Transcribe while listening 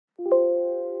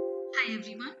Hi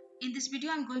everyone. In this video,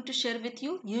 I'm going to share with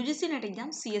you UGC NET exam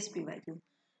CSP value.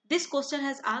 This question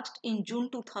has asked in June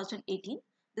 2018.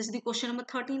 This is the question number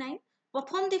 39.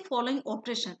 Perform the following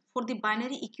operation for the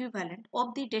binary equivalent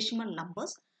of the decimal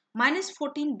numbers minus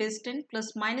 14 base 10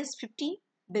 plus minus 15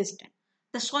 base 10.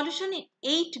 The solution in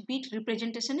 8-bit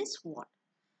representation is what?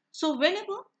 So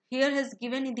whenever here has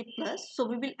given in the plus, so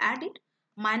we will add it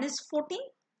minus 14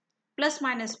 plus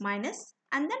minus minus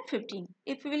and then 15.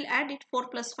 If we will add it 4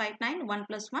 plus 5 9, 1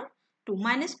 plus 1 2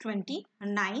 minus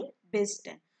 29 base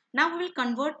 10. Now we will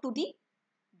convert to the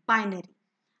binary,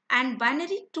 and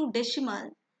binary to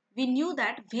decimal we knew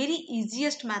that very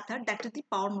easiest method, that is the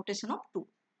power notation of 2.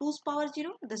 2's power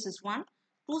 0, this is 1,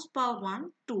 2's power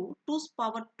 1 2, 2's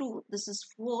power 2, this is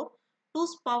 4,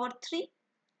 2's power 3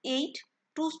 8,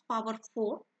 2's power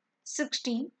 4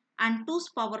 16, and 2's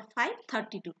power 5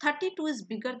 32. 32 is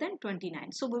bigger than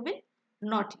 29, so we will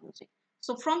not use it.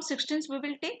 So from 16s we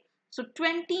will take, so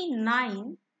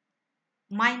 29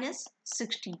 minus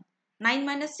 16, 9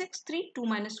 minus 6 3, 2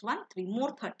 minus 1 3,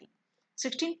 more 30,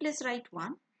 16 plus write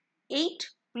 1, 8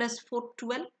 plus 4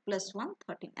 12 plus 1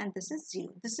 13, and this is 0.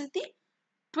 This is the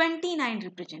 29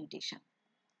 representation,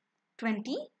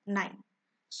 29.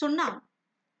 So now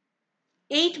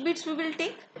 8 bits we will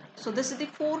take. So this is the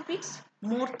 4 bits,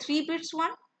 more 3 bits 1.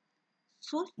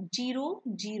 So 0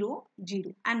 0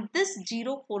 0, and this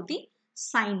 0 for the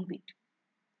sign bit.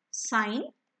 Sign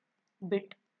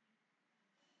bit.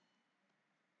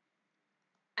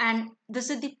 And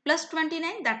this is the plus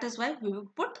 29, that is why we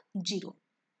will put 0.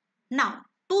 Now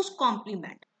 2's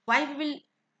complement. Why we will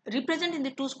represent in the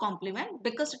 2's complement?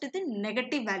 Because it is the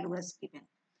negative value as given.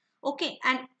 Okay,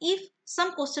 and if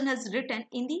some question has written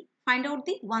in the find out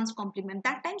the 1's complement,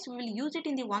 that times we will use it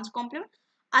in the 1's complement.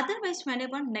 Otherwise,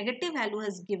 whenever negative value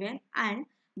is given and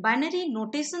binary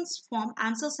notations form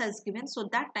answers as given, so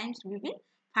that times we will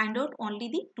find out only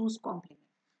the 2's complement.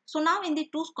 So now in the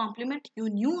 2's complement, you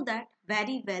knew that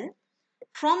very well.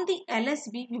 From the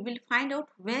LSB, we will find out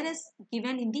where is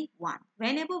given in the 1.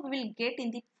 Whenever we will get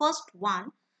in the first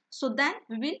 1, so then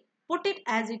we will put it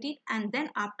as it is, and then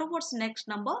afterwards next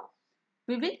number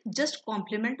we will just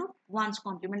complement of 1's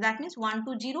complement. That means 1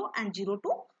 to 0 and 0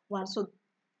 to 1. So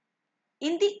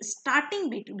in the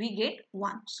starting bit we get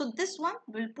 1. So this one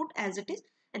we will put as it is,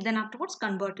 and then afterwards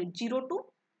convert it 0 to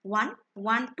 1,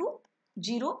 1 to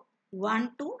 0,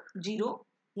 1 to 0,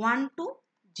 1 to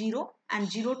 0,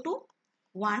 and 0 to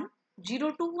 1,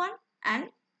 0 to 1, and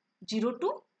 0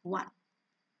 to 1.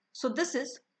 So this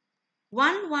is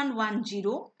 1 1 1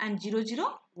 0 and 0 0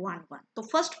 1 1. So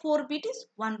first 4 bit is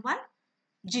 1 1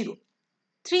 0.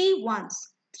 3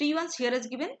 ones. 3 ones here is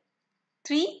given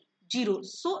 3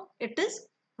 zeros. So it is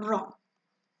wrong.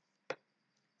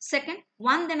 Second,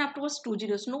 1 then afterwards 2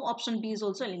 zeros. No, option B is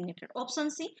also eliminated. Option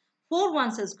C, 4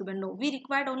 ones is given. No, we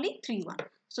required only 3 1.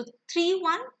 So 3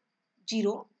 1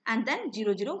 0 and then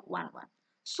 0 0 1 1.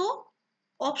 So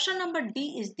option number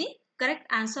D is the correct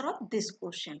answer of this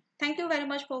question. Thank you very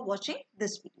much for watching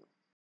this video.